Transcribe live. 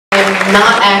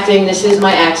not acting, this is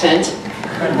my accent.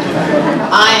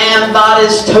 I am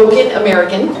Vada's token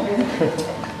American,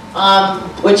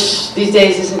 which these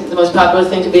days isn't the most popular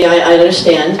thing to be, I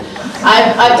understand.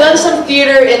 I've done some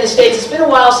theater in the States. It's been a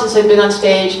while since I've been on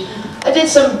stage. I did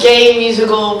some gay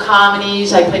musical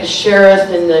comedies. I played a sheriff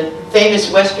in the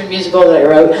famous Western musical that I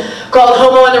wrote called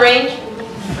Homo on the Range.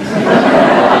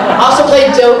 Also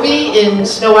played Dopey in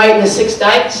Snow White and the Six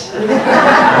Dykes.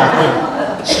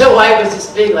 Snow White was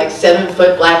this big, like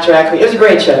 7-foot black drag queen. It was a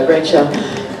great show, great show.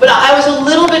 But I was a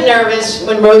little bit nervous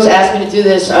when Rose asked me to do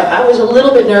this. I was a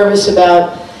little bit nervous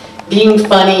about being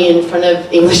funny in front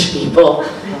of English people.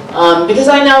 Because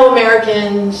I know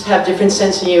Americans have different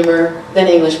sense of humor than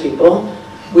English people.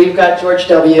 We've got George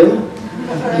W.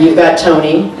 You've got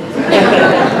Tony.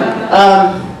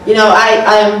 You know,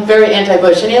 I am very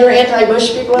anti-Bush. Any other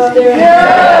anti-Bush people out there?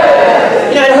 Yeah.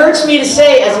 You know, it hurts me to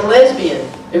say as a lesbian.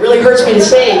 It really hurts me to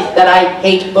say that I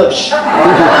hate Bush.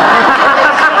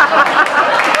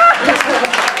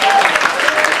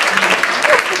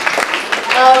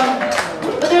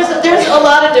 But there's a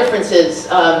lot of differences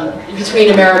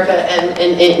between America and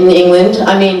England.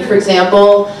 I mean, for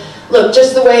example, look,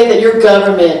 just the way that your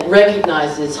government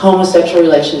recognizes homosexual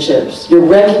relationships. You're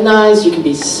recognized, you can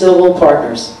be civil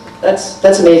partners.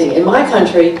 That's amazing. In my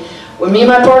country, when me and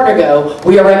my partner go,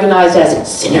 we are recognized as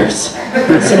sinners.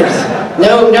 Sinners.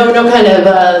 No kind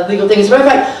of legal things. As a matter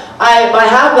of fact, I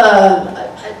have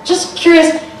just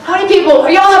curious, how many people, are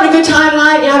y'all having a good time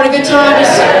tonight? You having a good time?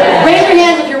 Just raise your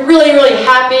hands if you're really, really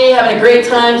happy, having a great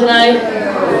time tonight.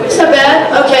 It's not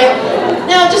bad. Okay.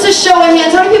 Now, just a show of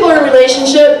hands, how many people are in a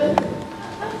relationship?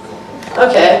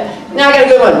 Okay. Now I got a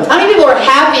good one. How many people are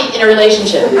happy in a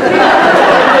relationship?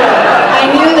 I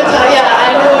knew the, yeah,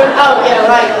 I knew, oh yeah,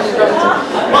 right.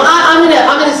 Well, I'm in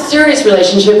a serious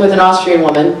relationship with an Austrian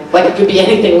woman. Like it could be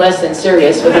anything less than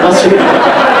serious with an Austrian woman.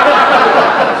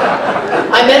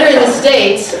 I met her in the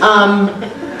States,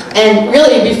 and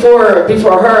really before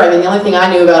her, I mean, the only thing I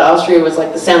knew about Austria was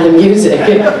like the Sound of Music,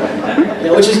 you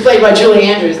know, which was played by Julie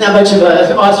Andrews. Not much of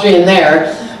an Austrian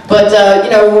there. But,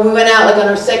 you know, when we went out like on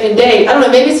our second date, I don't know,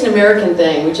 maybe it's an American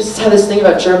thing. We just have this thing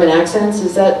about German accents.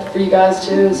 Is that for you guys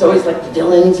too? It's always like the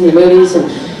Dylans and the Moody's. And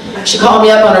she called me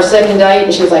up on our second date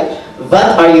and she was like,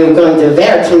 "What are you going to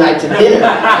wear tonight to dinner?"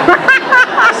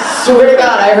 I swear to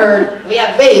God, I heard, we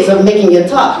have ways of making you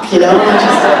talk, you know? It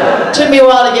just took me a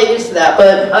while to get used to that.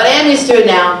 But I am used to it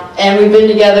now. And we've been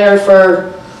together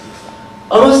for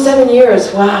almost 7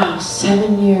 years. Wow,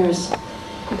 7 years.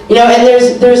 You know, and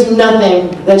there's nothing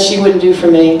that she wouldn't do for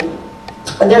me.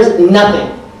 And there's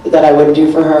nothing that I wouldn't do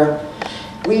for her.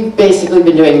 We've basically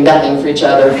been doing nothing for each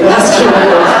other for the last 2 years.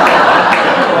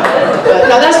 But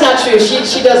no, that's not true.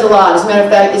 She does a lot. As a matter of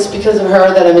fact, it's because of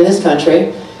her that I'm in this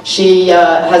country. She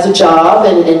has a job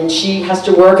and she has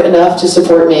to work enough to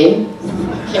support me.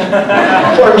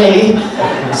 For me.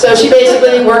 So she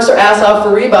basically works her ass off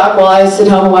for Reebok while I sit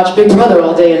home and watch Big Brother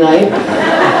all day and night.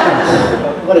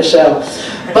 What a show.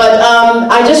 But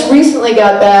I just recently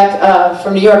got back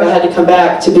from New York. I had to come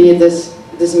back to be at this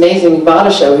amazing Vada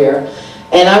show here.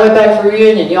 And I went back for a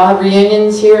reunion. Y'all have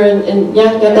reunions here? And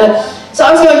yeah, got that? So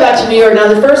I was going back to New York. Now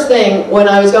the first thing when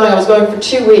I was going for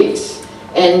 2 weeks.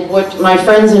 And what my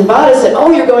friends in Vada said,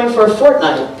 "Oh, you're going for a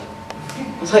fortnight."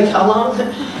 I was like, "How long?"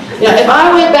 You know, if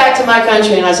I went back to my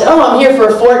country and I said, "Oh, I'm here for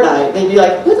a fortnight," they'd be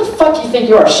like, "Who the fuck do you think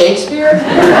you are, Shakespeare?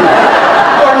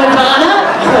 Or Madonna?"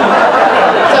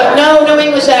 So no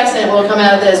English accent will come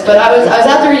out of this. But I was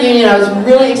at the reunion. I was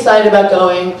really excited about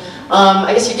going.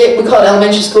 I guess we call it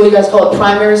elementary school. You guys call it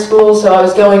primary school. So I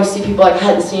was going to see people like I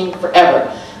hadn't seen forever.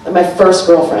 Like my first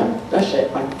girlfriend. Oh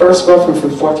shit, my first girlfriend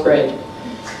from 4th grade.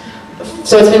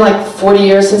 So it's been like 40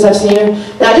 years since I've seen her.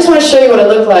 Now I just want to show you what I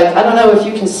look like. I don't know if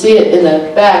you can see it in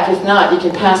the back. If not, you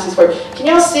can pass this forward. Can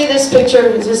y'all see this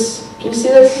picture? Can you see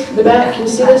this in the back? Can you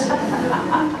see this?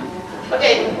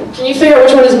 Okay, can you figure out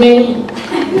which one is me?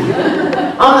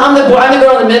 I'm the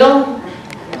girl in the middle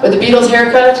with the Beatles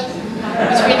haircut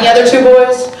between the other 2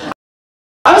 boys.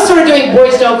 I was sort of doing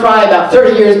Boys Don't Cry about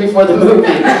 30 years before the movie.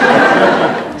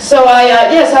 So I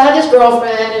had this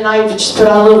girlfriend, and I just put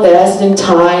on a little vest and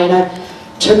tie, and I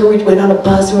took her. We went on a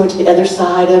bus. We went to the other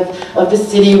side of the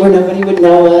city where nobody would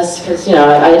know us, because you know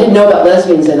I didn't know about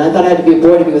lesbians then. I thought I had to be a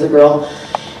boy to be with a girl.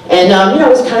 And you know,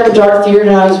 it was kind of a dark theater,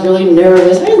 and I was really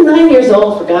nervous. I was 9 years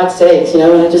old, for God's sakes, you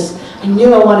know, and I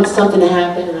knew I wanted something to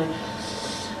happen, and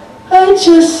I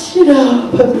just, you know,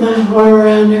 put my arm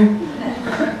around her.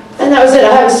 And that was it.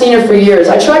 I haven't seen her for years.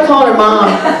 I tried calling her mom.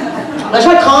 I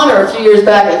tried calling her a few years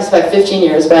back, I guess about 15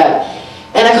 years back.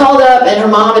 And I called up, and her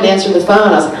mom had answered the phone.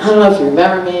 I was like, "I don't know if you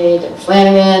remember me,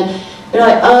 Flanagan." They're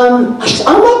like, oh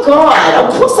my God,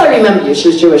 of course I remember you. She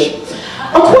was Jewish.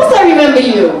 Of course I remember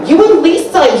you. You and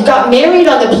Lisa, you got married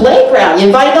on the playground. You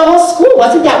invited the whole school.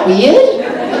 Wasn't that weird?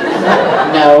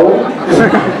 No,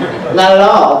 not at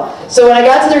all. So when I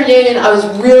got to the reunion, I was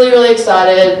really, really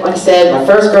excited. Like I said, my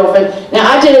first girlfriend. Now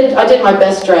I did my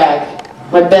best drag.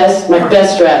 My best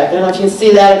drag. I don't know if you can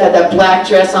see that. I got that black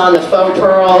dress on, the faux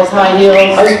pearls, high heels.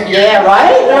 Yeah,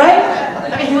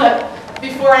 right? I mean, look,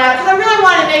 before and after. Because I really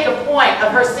wanted to make a point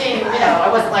of her seeing, you know, I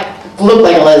wasn't like, looked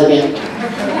like a lesbian.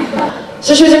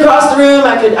 So she was across the room.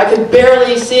 I could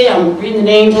barely see. I'm reading the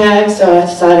name tag, so I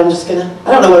decided I'm just gonna,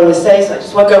 I don't know what I'm gonna say, so I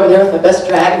just walk over there with my best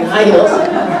drag and high heels,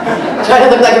 trying to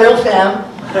look like a real femme,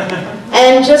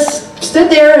 and just stood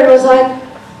there and was like,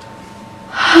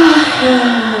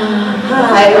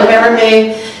 hi, remember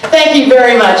me? Thank you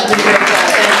very much.